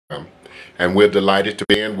And we're delighted to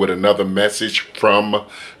begin with another message from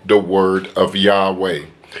the Word of Yahweh.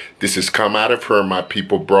 This has come out of Her, My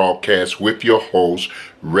People broadcast with your host,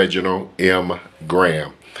 Reginald M.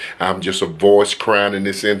 Graham. I'm just a voice crying in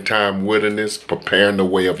this end-time wilderness, preparing the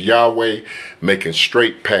way of Yahweh, making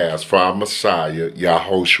straight paths for our Messiah,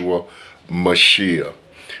 Yahushua Mashiach.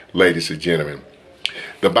 Ladies and gentlemen,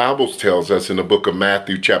 the Bible tells us in the book of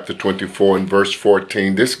Matthew chapter 24 and verse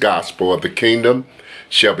 14, this gospel of the kingdom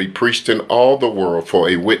shall be preached in all the world for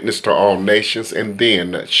a witness to all nations, and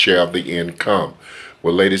then shall the end come.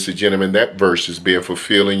 Well, ladies and gentlemen, that verse is being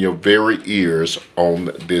fulfilled in your very ears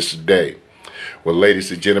on this day. Well,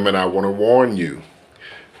 ladies and gentlemen, I want to warn you,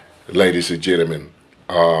 ladies and gentlemen,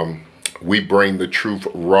 we bring the truth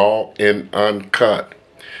raw and uncut.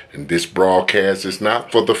 And this broadcast is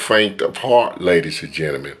not for the faint of heart, ladies and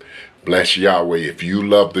gentlemen. Bless Yahweh. If you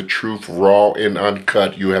love the truth raw and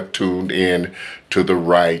uncut, you have tuned in to the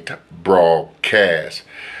right broadcast.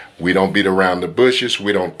 We don't beat around the bushes.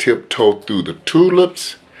 We don't tiptoe through the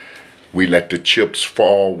tulips. We let the chips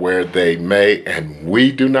fall where they may, and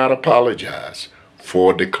we do not apologize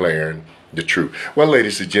for declaring the truth. Well,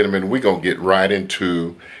 ladies and gentlemen, we're going to get right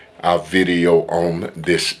into our video on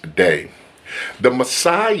this day. The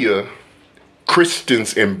Messiah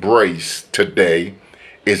Christians embrace today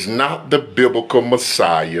is not the biblical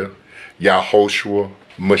Messiah, Yahushua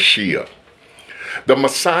Mashiach. The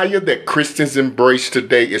Messiah that Christians embrace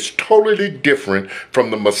today is totally different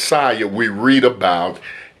from the Messiah we read about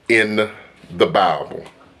in the Bible.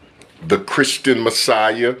 The Christian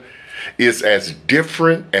Messiah is as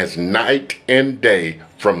different as night and day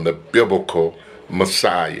from the biblical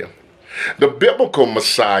Messiah. The biblical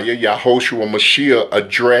Messiah, Yahushua Mashiach,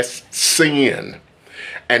 addressed sin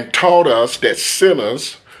and taught us that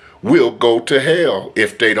sinners will go to hell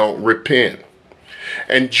if they don't repent.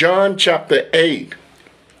 And John chapter 8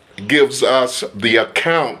 gives us the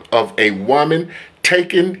account of a woman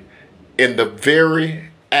taken in the very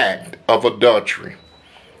act of adultery.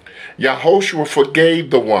 Yahushua forgave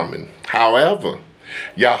the woman. However,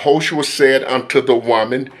 Yahushua said unto the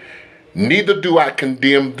woman, "Neither do I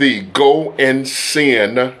condemn thee. Go and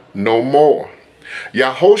sin no more."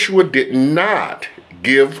 Yahushua did not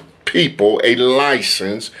give people a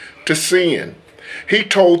license to sin. He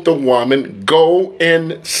told the woman, "Go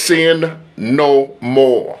and sin no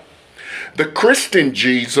more." The Christian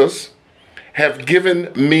Jesus have given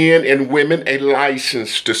men and women a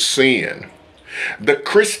license to sin. The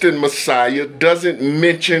Christian Messiah doesn't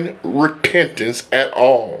mention repentance at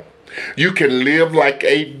all. You can live like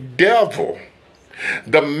a devil.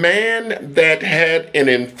 The man that had an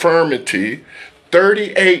infirmity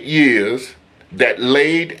 38 years that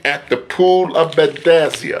laid at the pool of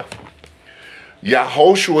Bethesda,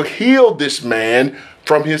 Yahushua healed this man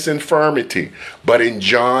from his infirmity. But in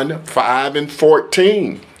John 5 and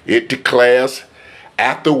 14, it declares,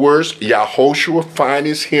 afterwards Yahushua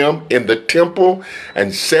findeth him in the temple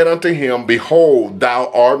and said unto him, "Behold, thou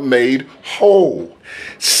art made whole.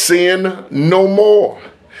 Sin no more,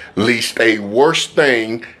 lest a worse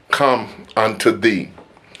thing come unto thee."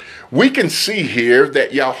 We can see here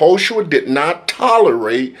that Yahushua did not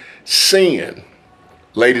tolerate sin,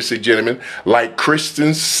 ladies and gentlemen, like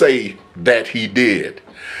Christians say that he did.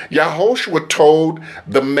 Yahushua told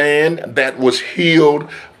the man that was healed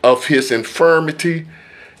of his infirmity,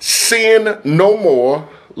 "Sin no more,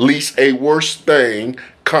 lest a worse thing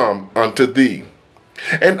come unto thee."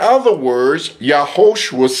 In other words,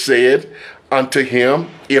 Yahushua said unto him,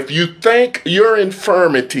 if you think your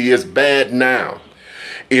infirmity is bad now,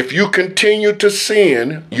 if you continue to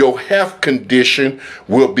sin, your health condition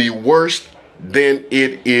will be worse than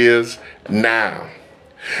it is now.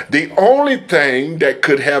 The only thing that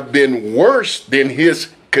could have been worse than his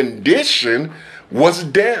condition was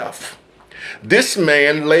death. This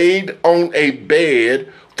man laid on a bed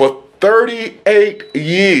for 38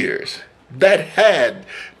 years. That had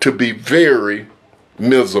to be very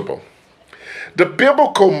miserable. The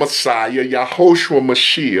biblical Messiah, Yahushua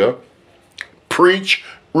Mashiach, preached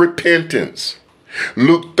repentance.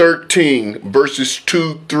 Luke 13 verses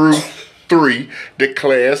 2 through 3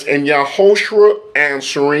 declares, "And Yahushua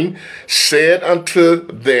answering said unto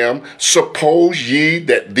them, Suppose ye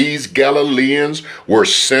that these Galileans were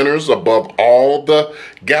sinners above all the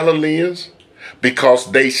Galileans,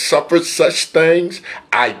 because they suffered such things?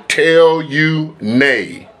 I tell you,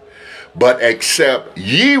 nay. But except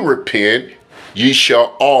ye repent, ye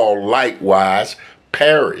shall all likewise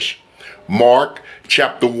perish." Mark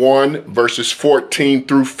chapter 1 verses 14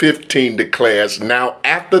 through 15 declares, "Now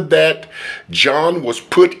after that John was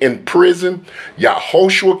put in prison,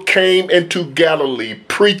 Yahushua came into Galilee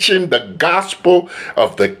preaching the gospel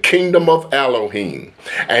of the kingdom of Elohim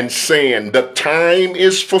and saying, the time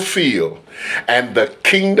is fulfilled and the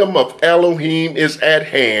kingdom of Elohim is at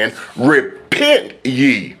hand. Repent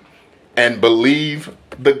ye and believe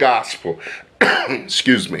the gospel."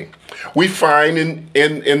 Excuse me. We find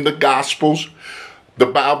in the Gospels, the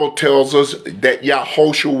Bible tells us that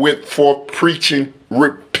Yahushua went forth preaching,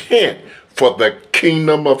 repent, for the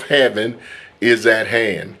kingdom of heaven is at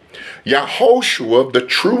hand. Yahushua, the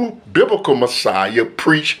true biblical Messiah,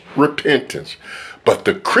 preached repentance. But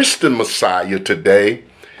the Christian Messiah today,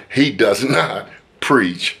 he does not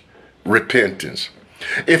preach repentance.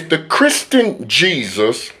 If the Christian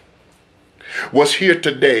Jesus was here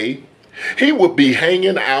today, he would be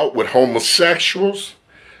hanging out with homosexuals,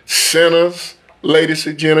 sinners, ladies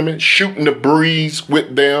and gentlemen, shooting the breeze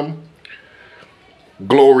with them.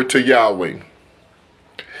 Glory to Yahweh.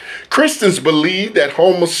 Christians believe that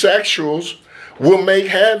homosexuals will make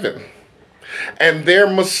heaven, and their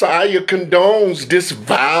Messiah condones this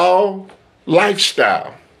vile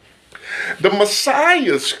lifestyle. The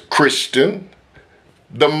Messiah's Christians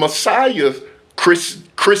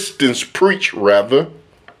preach, rather,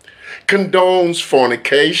 condones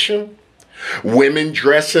fornication, women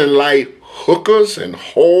dressing like hookers and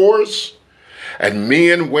whores, and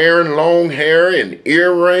men wearing long hair and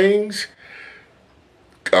earrings.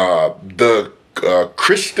 The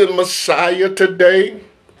Christian Messiah today,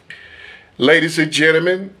 ladies and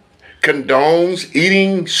gentlemen, condones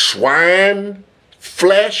eating swine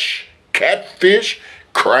flesh, catfish,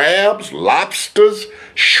 crabs, lobsters,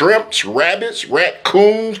 shrimps, rabbits,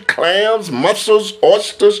 raccoons, clams, mussels,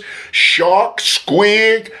 oysters, sharks,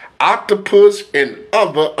 squid, octopus, and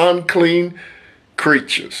other unclean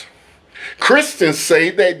creatures. Christians say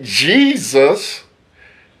that Jesus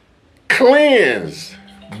cleansed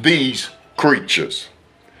these creatures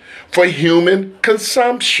for human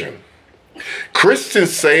consumption.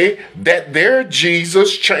 Christians say that their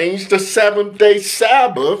Jesus changed the seventh-day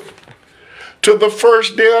Sabbath to the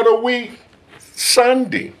first day of the week,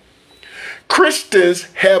 Sunday. Christians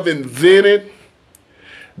have invented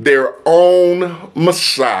their own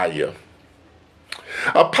Messiah.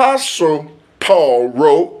 Apostle Paul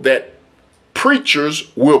wrote that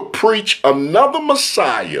preachers will preach another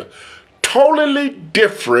Messiah totally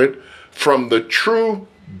different from the true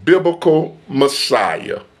biblical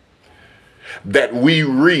Messiah that we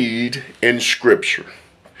read in Scripture.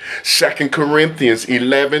 2 Corinthians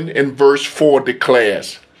 11 and verse 4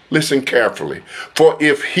 declares, listen carefully, "For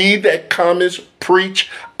if he that cometh preach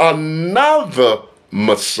another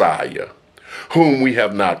Messiah, whom we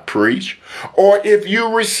have not preached, or if you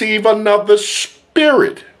receive another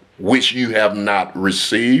spirit, which you have not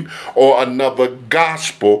received, or another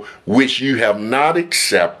gospel, which you have not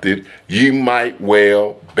accepted, you might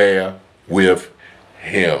well bear with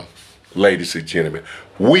him." Ladies and gentlemen,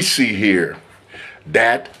 we see here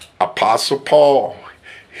that Apostle Paul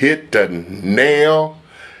hit the nail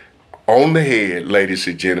on the head, ladies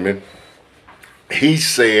and gentlemen. He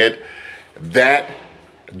said that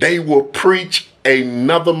they will preach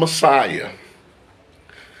another Messiah,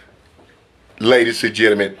 ladies and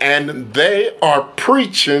gentlemen, and they are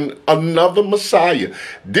preaching another Messiah.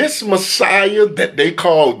 This Messiah that they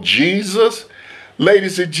call Jesus,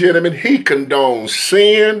 ladies and gentlemen, he condones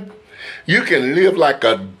sin. You can live like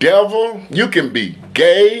a devil. You can be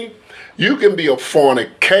gay. You can be a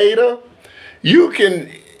fornicator. You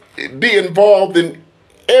can be involved in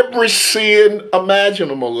every sin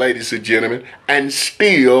imaginable, ladies and gentlemen, and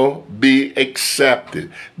still be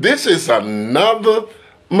accepted. This is another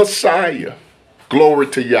Messiah. Glory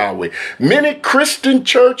to Yahweh. Many Christian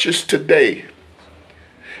churches today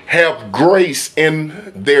have grace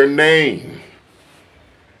in their name.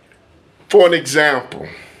 For an example,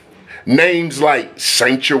 names like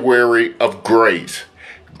Sanctuary of Grace,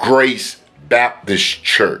 Grace Baptist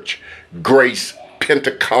Church, Grace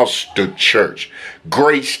Pentecostal Church,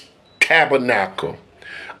 Grace Tabernacle,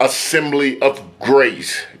 Assembly of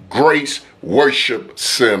Grace, Grace Worship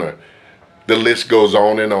Center. The list goes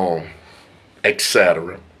on and on,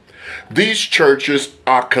 etc. These churches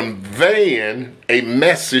are conveying a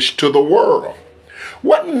message to the world.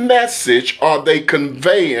 What message are they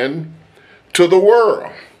conveying to the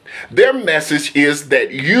world? Their message is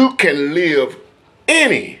that you can live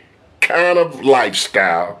any kind of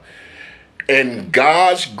lifestyle and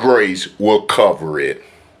God's grace will cover it.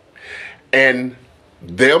 And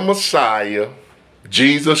their Messiah,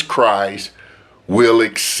 Jesus Christ, will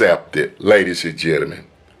accept it, ladies and gentlemen.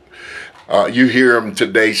 You hear them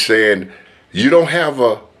today saying, you don't have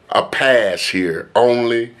a past here,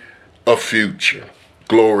 only a future.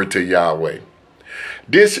 Glory to Yahweh.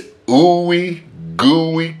 This ooey,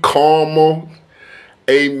 gooey, caramel,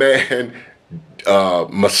 amen,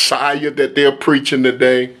 Messiah that they're preaching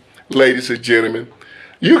today, ladies and gentlemen,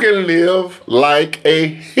 you can live like a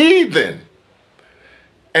heathen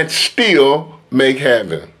and still make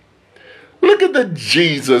heaven. Look at the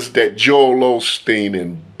Jesus that Joel Osteen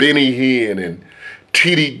and Benny Hinn and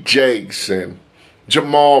T.D. Jakes and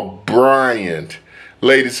Jamal Bryant,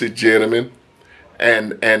 ladies and gentlemen,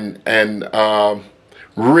 and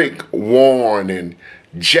Rick Warren and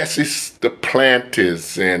Jesse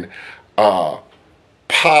Duplantis and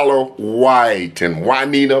Paula White and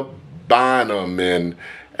Juanita Bynum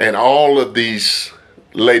and all of these,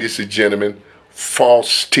 ladies and gentlemen,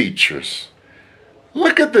 false teachers.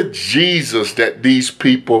 Look at the Jesus that these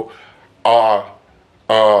people are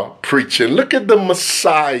preaching. Look at the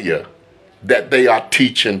Messiah that they are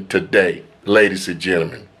teaching today, ladies and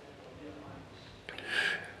gentlemen.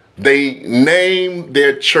 They name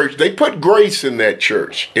their church. They put grace in that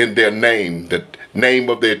church, in their name, the name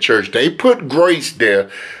of their church. They put grace there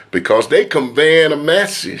because they conveying a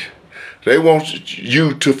message. They want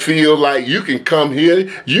you to feel like you can come here,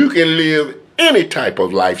 you can live any type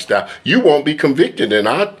of lifestyle. You won't be convicted in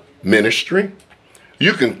our ministry.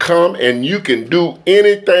 You can come and you can do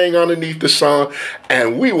anything underneath the sun,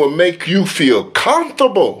 and we will make you feel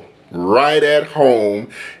comfortable right at home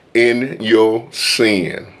in your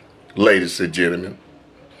sin. Ladies and gentlemen,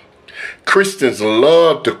 Christians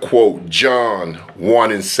love to quote John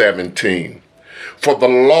 1:17. For the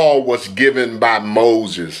law was given by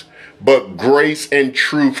Moses, but grace and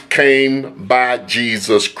truth came by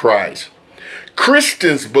Jesus Christ.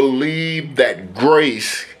 Christians believe that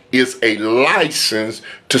grace is a license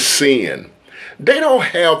to sin. They don't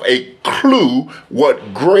have a clue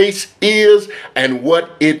what grace is and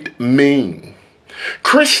what it means.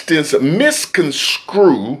 Christians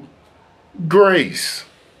misconstrue grace.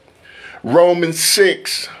 Romans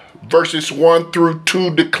 6 verses 1 through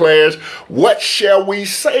 2 declares, what shall we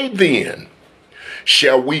say then?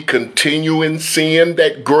 Shall we continue in sin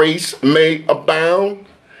that grace may abound?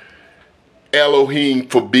 Elohim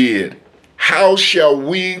forbid. How shall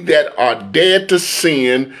we that are dead to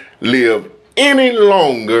sin live any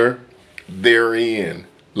longer therein?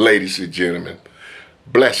 Ladies and gentlemen,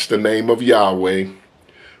 bless the name of Yahweh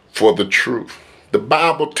for the truth. The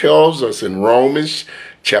Bible tells us in Romans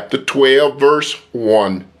chapter 12, verse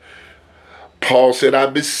 1, Paul said, I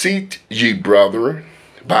beseech ye, brethren,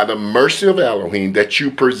 by the mercy of Elohim, that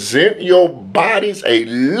you present your bodies a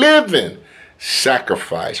living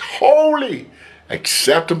sacrifice, holy,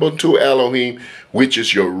 acceptable to Elohim, which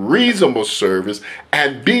is your reasonable service,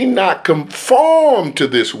 and be not conformed to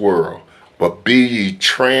this world, but be ye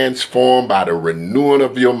transformed by the renewing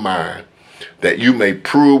of your mind, that you may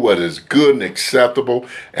prove what is good and acceptable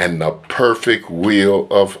and the perfect will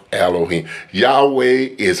of Elohim. Yahweh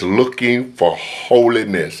is looking for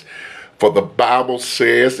holiness. For the Bible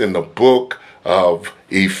says in the book of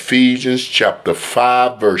Ephesians chapter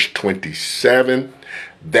 5 verse 27,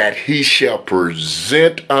 that he shall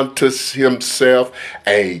present unto himself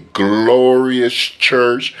a glorious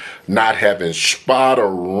church, not having spot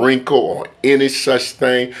or wrinkle or any such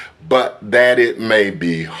thing, but that it may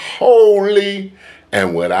be holy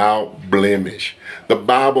and without blemish. The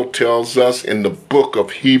Bible tells us in the book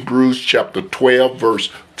of Hebrews chapter 12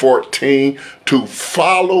 verse 14 to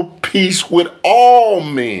follow peace with all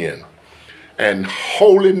men and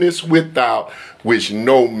holiness without which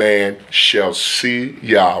no man shall see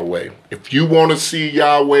Yahweh. If you want to see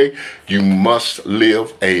Yahweh, you must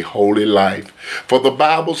live a holy life. For the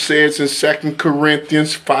Bible says in 2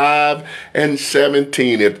 Corinthians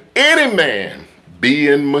 5:17, if any man be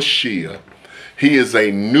in Mashiach, he is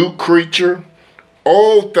a new creature.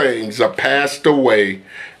 Old things are passed away,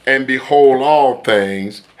 and behold, all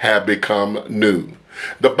things have become new.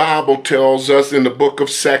 The Bible tells us in the book of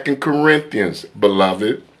 2 Corinthians,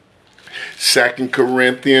 beloved, 2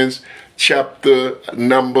 Corinthians chapter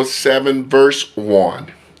number 7 verse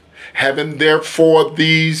 1. Having therefore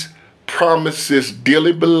these promises,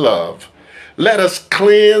 dearly beloved, let us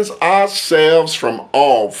cleanse ourselves from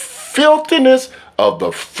all filthiness of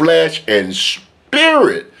the flesh and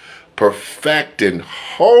spirit, perfecting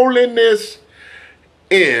holiness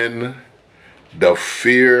in the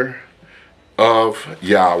fear of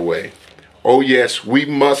Yahweh. Oh yes, we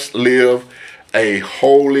must live a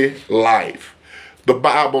holy life. The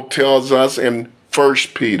Bible tells us in 1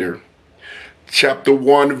 Peter chapter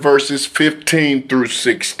 1 verses 15 through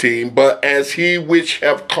 16, but as he which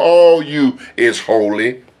have called you is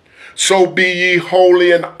holy, So be ye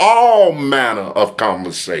holy in all manner of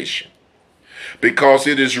conversation, because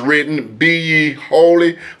it is written, be ye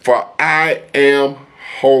holy, for I am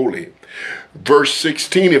holy. Verse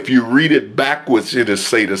 16, if you read it backwards, it'll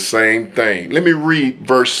say the same thing. Let me read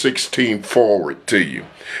verse 16 forward to you.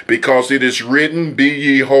 Because it is written, be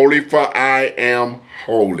ye holy, for I am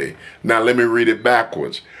holy. Now let me read it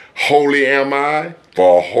backwards. Holy am I,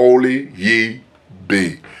 for holy ye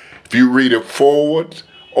be. If you read it forwards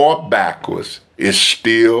or backwards, it's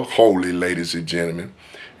still holy, ladies and gentlemen.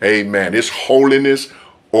 Amen. It's holiness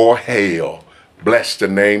or hell. Bless the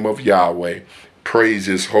name of Yahweh. Praise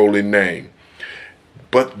his holy name.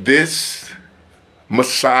 But this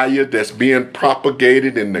Messiah that's being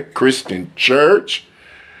propagated in the Christian church,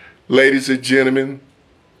 ladies and gentlemen,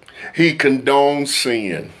 he condones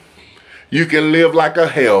sin. You can live like a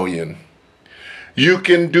hellion. You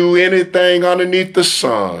can do anything underneath the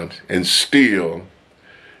sun and still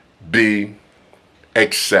be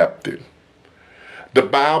accepted. The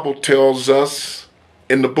Bible tells us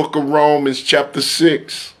in the book of Romans chapter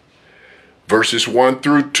 6, verses 1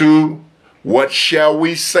 through 2, what shall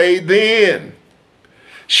we say then?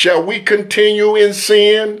 Shall we continue in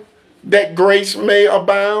sin that grace may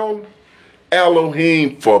abound?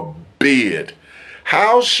 Elohim forbid.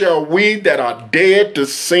 How shall we that are dead to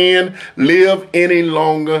sin live any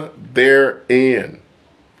longer therein?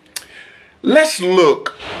 Let's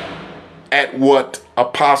look at what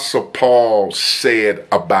Apostle Paul said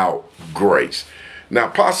about grace. Now,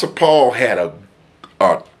 Apostle Paul had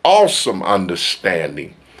an awesome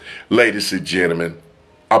understanding, ladies and gentlemen,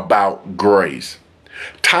 about grace.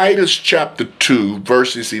 Titus chapter 2,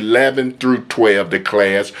 verses 11 through 12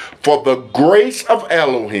 declares, for the grace of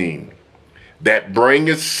Elohim that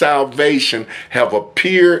bringeth salvation have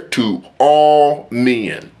appeared to all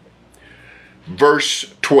men.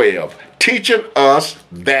 Verse 12, teaching us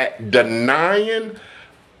that denying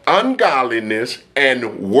ungodliness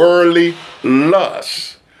and worldly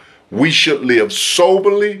lusts, we should live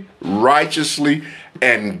soberly, righteously,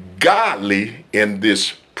 and godly in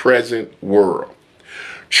this present world.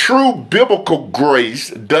 True biblical grace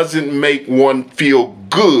doesn't make one feel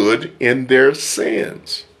good in their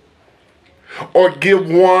sins or give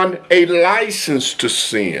one a license to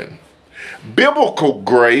sin. Biblical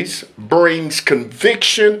grace brings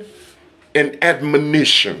conviction and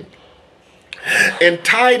admonition. In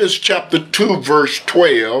Titus chapter 2, verse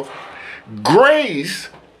 12, grace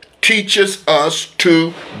teaches us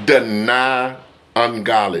to deny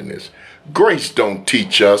ungodliness. Grace don't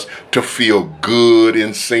teach us to feel good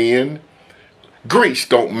in sin. Grace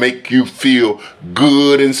don't make you feel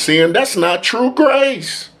good in sin. That's not true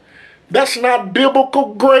grace. That's not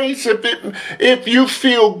biblical grace if you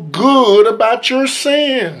feel good about your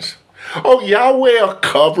sins. Oh, Yahweh will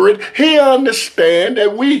cover it. He understands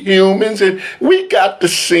that we humans and we got to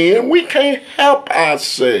sin. We can't help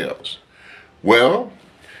ourselves. Well,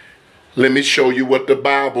 let me show you what the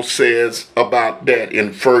Bible says about that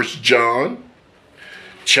in 1 John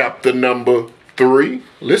chapter number 3.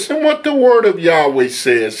 Listen what the word of Yahweh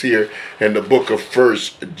says here in the book of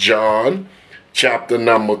 1 John chapter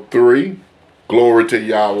number 3. Glory to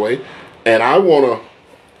Yahweh. And I want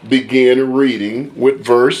to begin reading with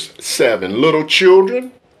verse 7. Little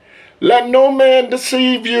children, let no man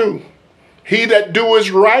deceive you. He that doeth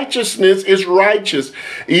righteousness is righteous,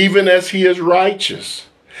 even as he is righteous.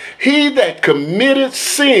 He that committed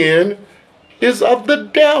sin is of the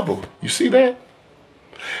devil. You see that?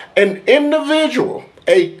 An individual,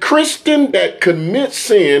 a Christian that commits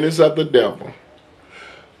sin is of the devil.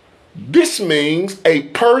 This means a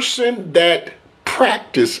person that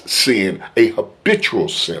practices sin, a habitual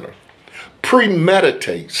sinner,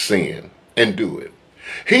 premeditates sin and do it.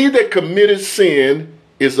 He that committed sin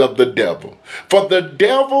is of the devil. For the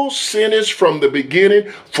devil sinned from the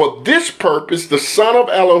beginning. For this purpose the Son of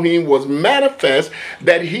Elohim was manifest,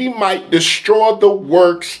 that he might destroy the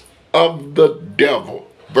works of the devil.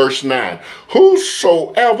 Verse 9,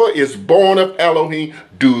 whosoever is born of Elohim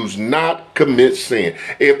does not commit sin.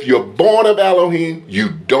 If you're born of Elohim, you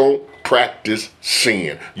don't practice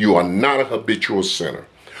sin. You are not a habitual sinner.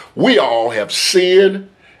 We all have sinned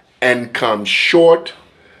and come short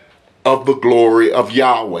of the glory of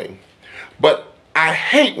Yahweh. But I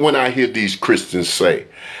hate when I hear these Christians say,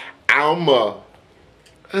 I'm a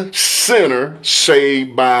sinner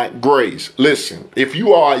saved by grace. Listen, if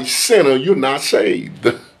you are a sinner, you're not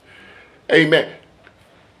saved. Amen.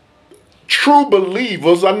 True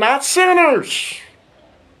believers are not sinners.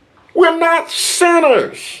 We're not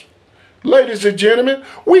sinners. Ladies and gentlemen,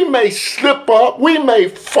 we may slip up, we may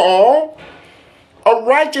fall, A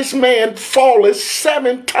righteous man falleth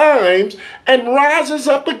 7 times and rises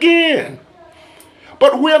up again.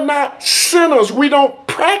 But we're not sinners. We don't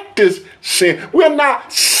practice sin. We're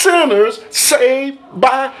not sinners saved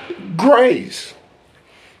by grace.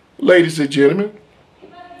 Ladies and gentlemen,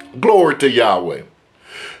 glory to Yahweh.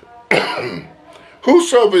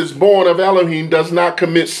 Whosoever is born of Elohim does not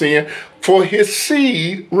commit sin, for his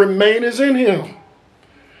seed remaineth in him.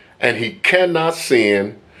 And he cannot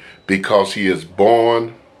sin because he is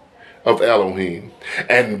born of Elohim.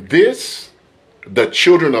 And this, the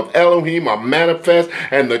children of Elohim are manifest,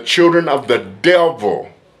 and the children of the devil.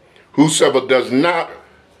 Whosoever does not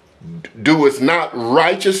doeth not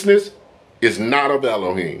righteousness is not of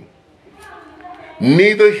Elohim.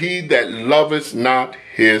 Neither he that loveth not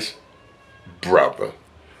his brother.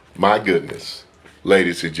 My goodness,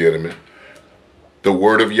 ladies and gentlemen, the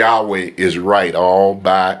word of Yahweh is right all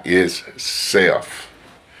by itself.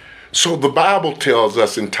 So the Bible tells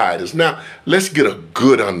us in Titus. Now, let's get a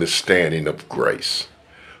good understanding of grace.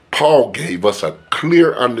 Paul gave us a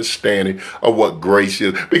clear understanding of what grace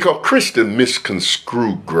is, because Christians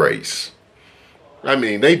misconstrue grace. I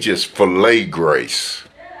mean, they just fillet grace.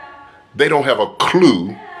 They don't have a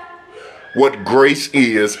clue what grace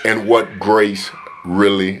is and what grace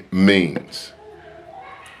really means.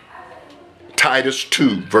 Titus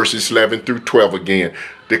 2, verses 11 through 12 again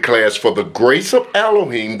declares, for the grace of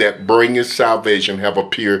Elohim that bringeth salvation have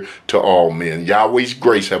appeared to all men. Yahweh's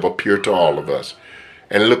grace have appeared to all of us.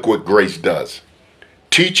 And look what grace does.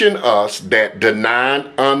 Teaching us that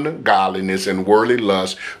denying ungodliness and worldly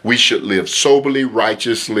lust, we should live soberly,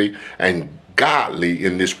 righteously, and godly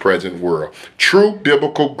in this present world. True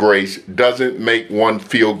biblical grace doesn't make one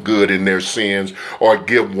feel good in their sins or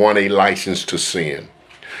give one a license to sin.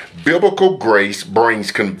 Biblical grace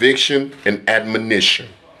brings conviction and admonition.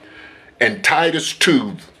 In Titus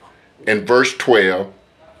 2 and verse 12,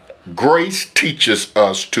 grace teaches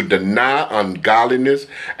us to deny ungodliness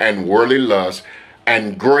and worldly lust,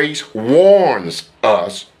 and grace warns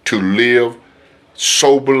us to live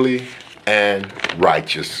soberly and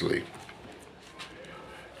righteously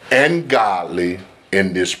and godly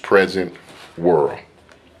in this present world.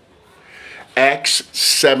 Acts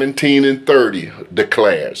 17 and 30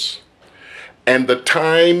 declares, and the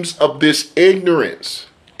times of this ignorance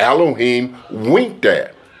Elohim winked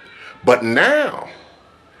at, but now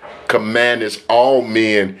commandeth all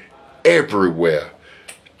men everywhere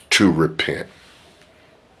to repent.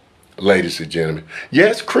 Ladies and gentlemen,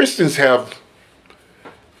 yes, Christians have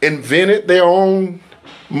invented their own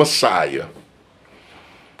Messiah.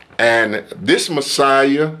 And this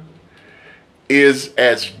Messiah is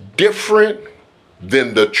as different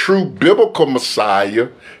than the true biblical Messiah,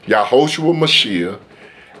 Yahushua Mashiach,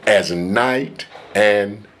 as night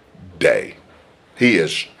and day. He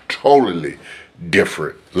is totally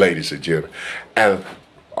different, ladies and gentlemen. And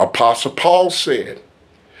Apostle Paul said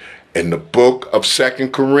in the book of 2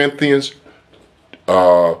 Corinthians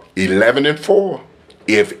 11 and 4,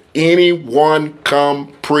 if anyone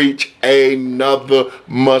come preach another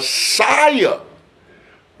Messiah,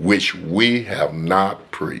 which we have not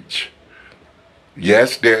preached.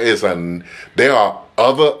 Yes, there are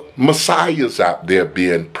other Messiahs out there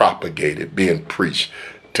being propagated, being preached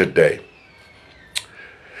today.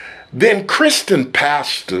 Then Christian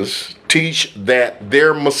pastors teach that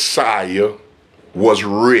their Messiah was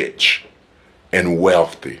rich and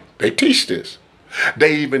wealthy. They teach this.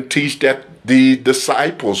 They even teach that the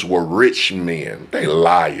disciples were rich men. They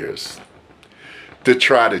liars. To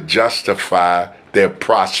try to justify their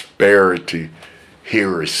prosperity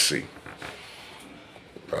heresy.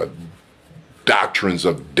 Doctrines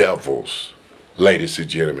of devils, ladies and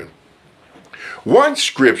gentlemen. One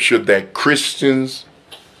scripture that Christians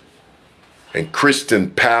and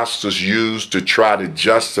Christian pastors use to try to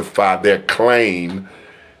justify their claim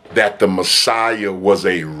that the Messiah was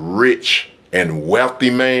a rich and wealthy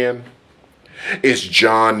man is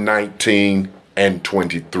John 19 and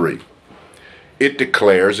 23. It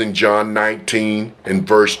declares in John 19 and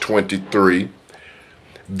verse 23,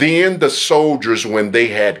 then the soldiers, when they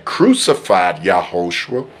had crucified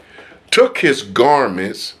Yahushua, took his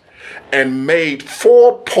garments and made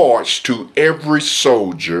 4 parts to every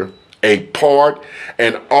soldier, a part,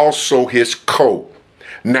 and also his coat.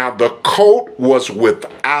 Now the coat was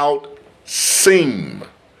without seam,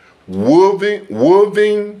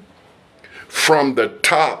 woven from the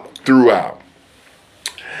top throughout.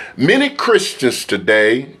 Many Christians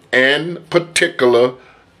today, and particular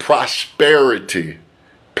prosperity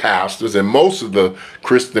pastors, and most of the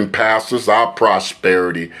Christian pastors are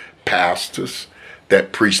prosperity pastors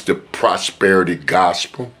that preach the prosperity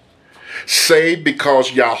gospel. save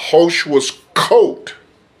because Yahushua's coat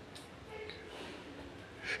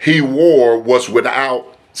he wore was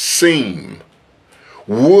without seam,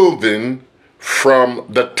 woven from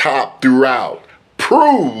the top throughout,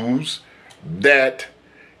 proves that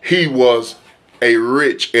he was a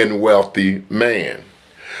rich and wealthy man.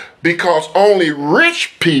 Because only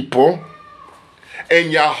rich people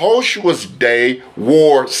in Yahushua's day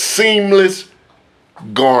wore seamless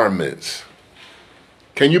garments.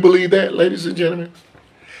 Can you believe that, ladies and gentlemen?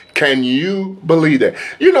 Can you believe that?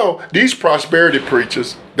 You know, these prosperity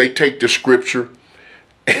preachers, they take the scripture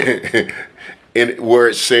and where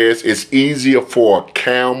it says it's easier for a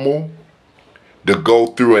camel to go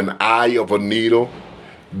through an eye of a needle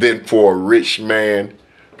than for a rich man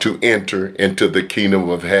to enter into the kingdom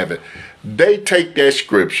of heaven. They take that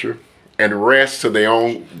scripture and rest to their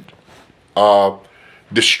own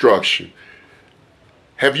destruction.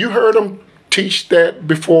 Have you heard them teach that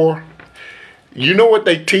before? You know what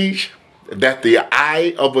they teach? That the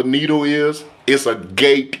eye of a needle is a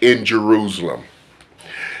gate in Jerusalem.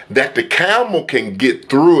 That the camel can get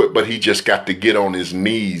through it, but he just got to get on his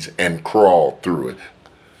knees and crawl through it.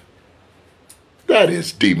 That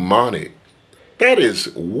is demonic. That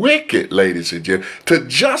is wicked, ladies and gentlemen. To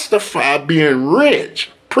justify being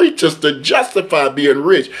rich. Preachers to justify being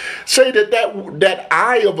rich. Say that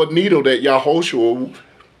eye of a needle that Yahushua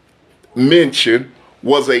mentioned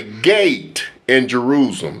was a gate in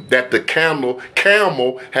Jerusalem that the camel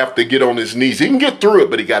have to get on his knees. He can get through it,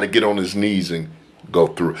 but he got to get on his knees and go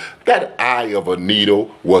through. That eye of a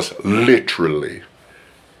needle was literally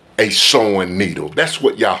a sewing needle. That's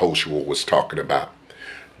what Yahushua was talking about.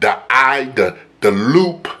 The eye, the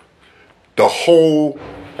loop, the hole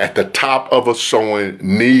at the top of a sewing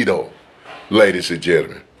needle, ladies and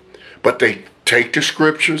gentlemen. But they take the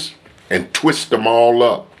scriptures and twist them all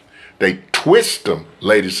up. They twist them,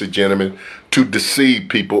 ladies and gentlemen, to deceive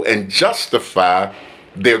people and justify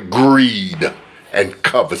their greed and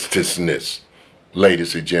covetousness,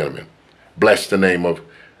 ladies and gentlemen. Bless the name of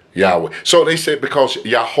Yahweh. So they said because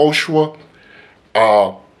Yahushua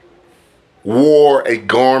wore a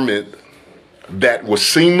garment that was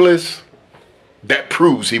seamless, that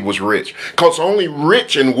proves he was rich. Because only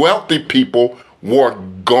rich and wealthy people wore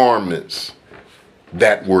garments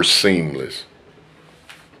that were seamless.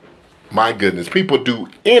 My goodness, people do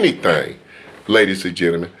anything, ladies and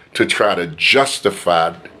gentlemen, to try to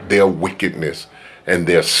justify their wickedness and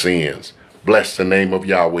their sins. Bless the name of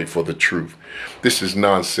Yahweh for the truth. This is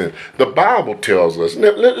nonsense. The Bible tells us,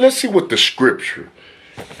 let's see what the scripture,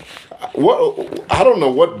 I don't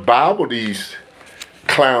know what Bible these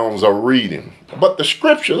clowns are reading, but the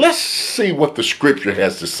scripture, let's see what the scripture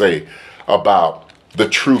has to say about the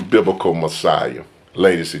true biblical Messiah,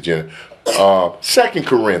 ladies and gentlemen. 2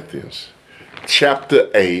 Corinthians chapter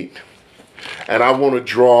 8, and I want to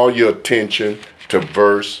draw your attention to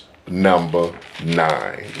verse number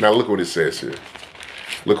 9. Now look what it says here.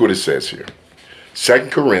 Look what it says here. 2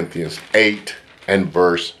 Corinthians 8 and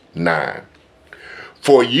verse 9.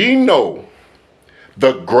 For ye know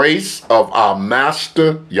the grace of our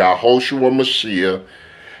Master Yahushua Mashiach,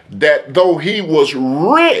 that though he was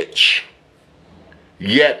rich,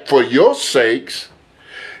 yet for your sakes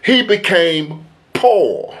he became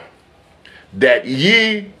poor, that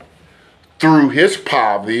ye through his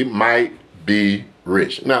poverty might be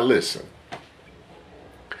rich. Now listen.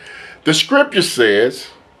 The scripture says,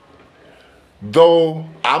 though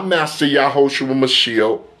our Master Yahushua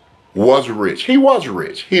Mashiach was rich, he was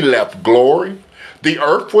rich. He left glory. The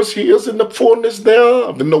earth was his and the fullness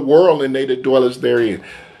thereof, and the world and they that dwelleth therein.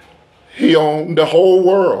 He owned the whole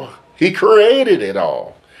world. He created it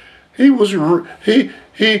all. He was rich.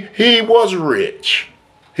 He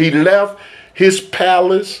left his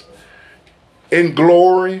palace in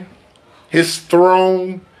glory, his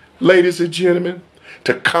throne, ladies and gentlemen,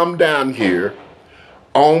 to come down here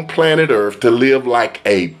on planet Earth to live like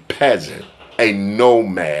a peasant, a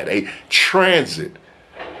nomad, a transit,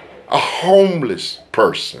 a homeless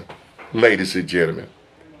person, ladies and gentlemen.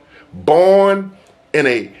 Born in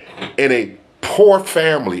a poor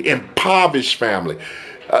family, impoverished family.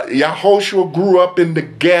 Yahushua grew up in the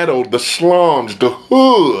ghetto, the slums, the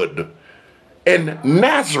hood, in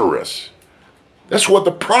Nazareth. That's what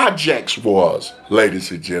the projects was, ladies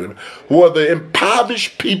and gentlemen, where the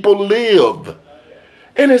impoverished people lived.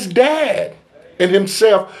 And his dad and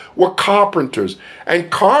himself were carpenters. And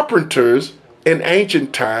carpenters in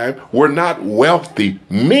ancient time were not wealthy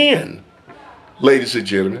men, ladies and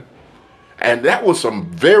gentlemen. And that was some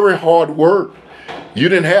very hard work. You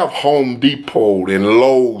didn't have Home Depot and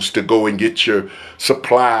Lowe's to go and get your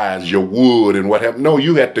supplies, your wood and what have you. No,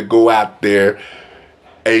 you had to go out there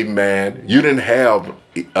Amen. You didn't have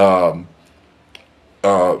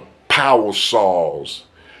power saws,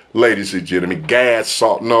 ladies and gentlemen, gas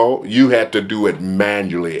saw. No, you had to do it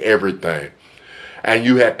manually, everything. And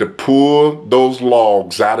you had to pull those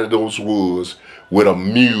logs out of those woods with a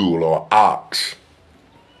mule or ox.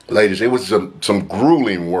 Ladies, it was some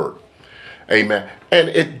grueling work. Amen. And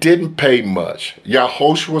it didn't pay much.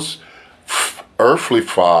 Yahushua's earthly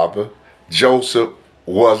father, Joseph,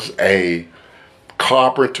 was a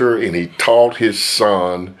carpenter, and he taught his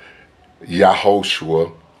son,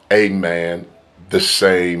 Yahushua, amen, the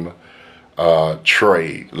same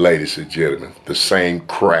trade, ladies and gentlemen, the same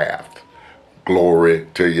craft. Glory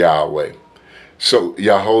to Yahweh. So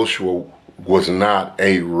Yahushua was not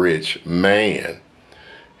a rich man.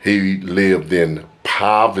 He lived in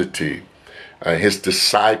poverty. His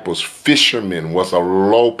disciples, fishermen, was a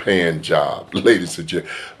low-paying job, ladies and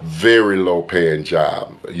gentlemen, very low-paying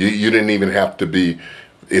job. You didn't even have to be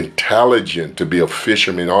intelligent to be a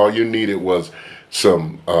fisherman. All you needed was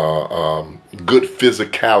some good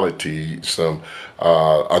physicality,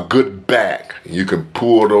 a good back. You can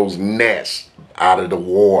pull those nets out of the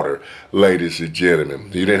water, ladies and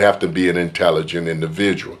gentlemen. You didn't have to be an intelligent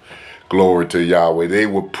individual. Glory to Yahweh. They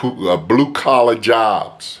were blue-collar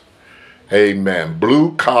jobs. Amen.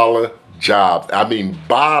 Blue-collar jobs. I mean,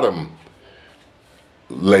 bottom,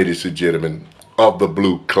 ladies and gentlemen, of the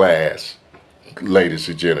blue class, ladies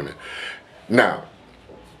and gentlemen. Now,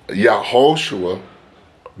 Yahushua,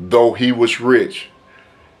 though he was rich,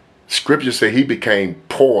 Scripture said he became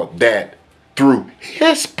poor, that through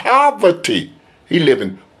his poverty, he lived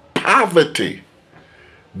in poverty,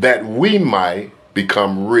 that we might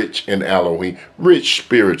become rich in Elohim, rich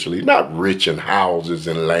spiritually, not rich in houses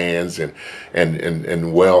and lands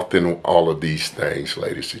and wealth and all of these things,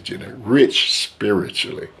 ladies and gentlemen. Rich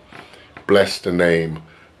spiritually. Bless the name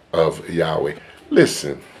of Yahweh.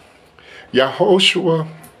 Listen, Yahushua,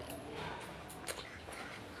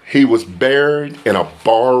 he was buried in a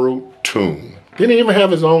borrowed tomb. Didn't even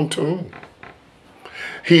have his own tomb.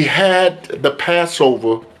 He had the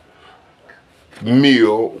Passover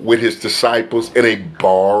meal with his disciples in a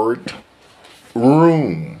borrowed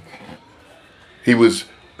room. He was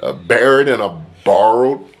buried in a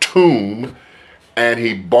borrowed tomb, and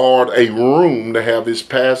he borrowed a room to have his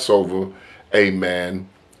Passover, amen,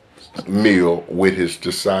 meal with his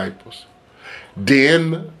disciples.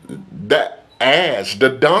 Then the ass, the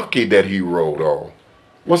donkey that he rode on,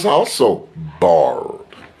 was also borrowed,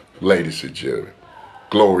 ladies and gentlemen.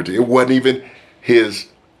 Glory to it. It wasn't even his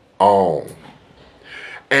own.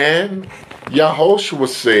 And Yahushua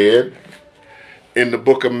said in the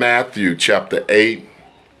book of Matthew, chapter 8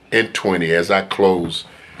 and 20, as I close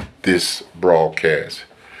this broadcast,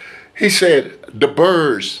 he said, the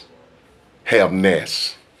birds have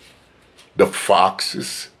nests, the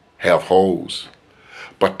foxes have holes,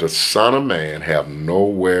 but the Son of Man have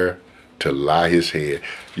nowhere to lie his head.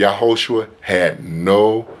 Yahushua had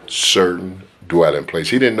no certain dwelling place.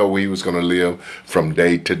 He didn't know where he was going to live from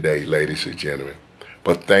day to day, ladies and gentlemen.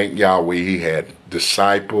 But thank Yahweh, he had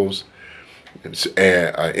disciples,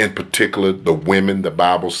 and in particular, the women, the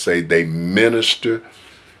Bible say they minister,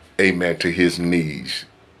 amen, to his needs.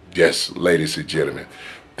 Yes, ladies and gentlemen,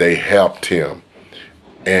 they helped him.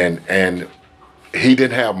 And he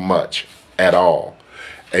didn't have much at all.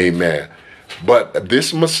 Amen. But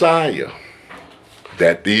this Messiah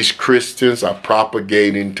that these Christians are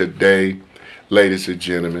propagating today, ladies and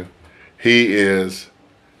gentlemen, he is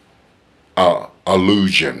an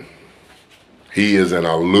illusion. He is an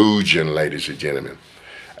illusion, ladies and gentlemen.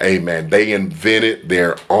 Amen. They invented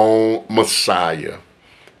their own Messiah.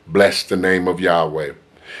 Bless the name of Yahweh.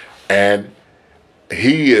 And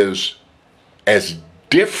he is as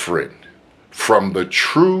different from the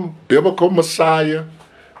true biblical Messiah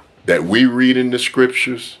that we read in the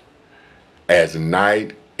scriptures as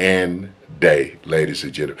night and day, ladies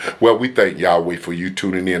and gentlemen. Well, we thank Yahweh for you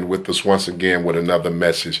tuning in with us once again with another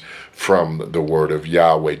message from the word of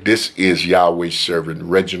Yahweh. This is Yahweh's servant,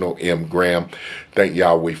 Reginald M. Graham. Thank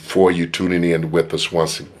Yahweh for you tuning in with us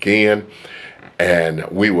once again. And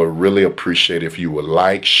we would really appreciate if you would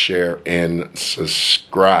like, share, and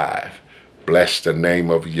subscribe. Bless the name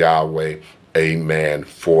of Yahweh. Amen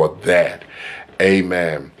for that.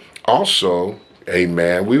 Amen. Also,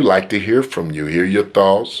 amen, we would like to hear from you. Hear your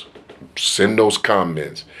thoughts. Send those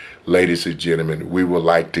comments. Ladies and gentlemen, we would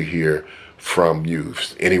like to hear from you.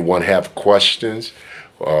 If anyone have questions,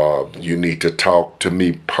 you need to talk to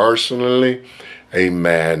me personally.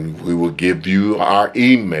 Amen. We will give you our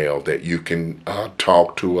email that you can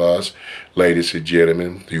talk to us. Ladies and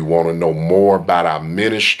gentlemen, if you want to know more about our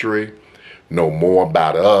ministry, know more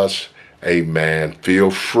about us, amen,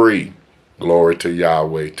 feel free, glory to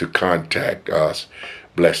Yahweh, to contact us.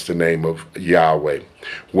 Bless the name of Yahweh.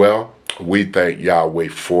 Well, we thank Yahweh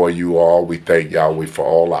for you all. We thank Yahweh for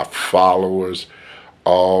all our followers,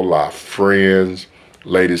 all our friends,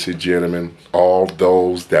 ladies and gentlemen, all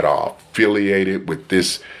those that are affiliated with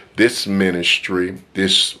this ministry,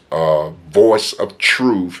 this voice of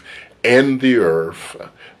truth in the earth,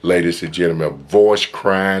 ladies and gentlemen, a voice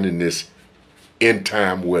crying in this end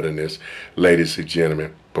time wilderness, ladies and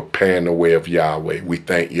gentlemen, preparing the way of Yahweh. We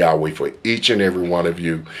thank Yahweh for each and every one of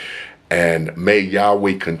you. And may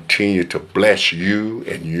Yahweh continue to bless you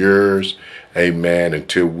and yours, amen,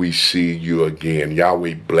 until we see you again.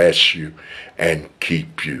 Yahweh bless you and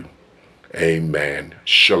keep you. Amen.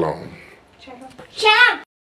 Shalom. Shalom.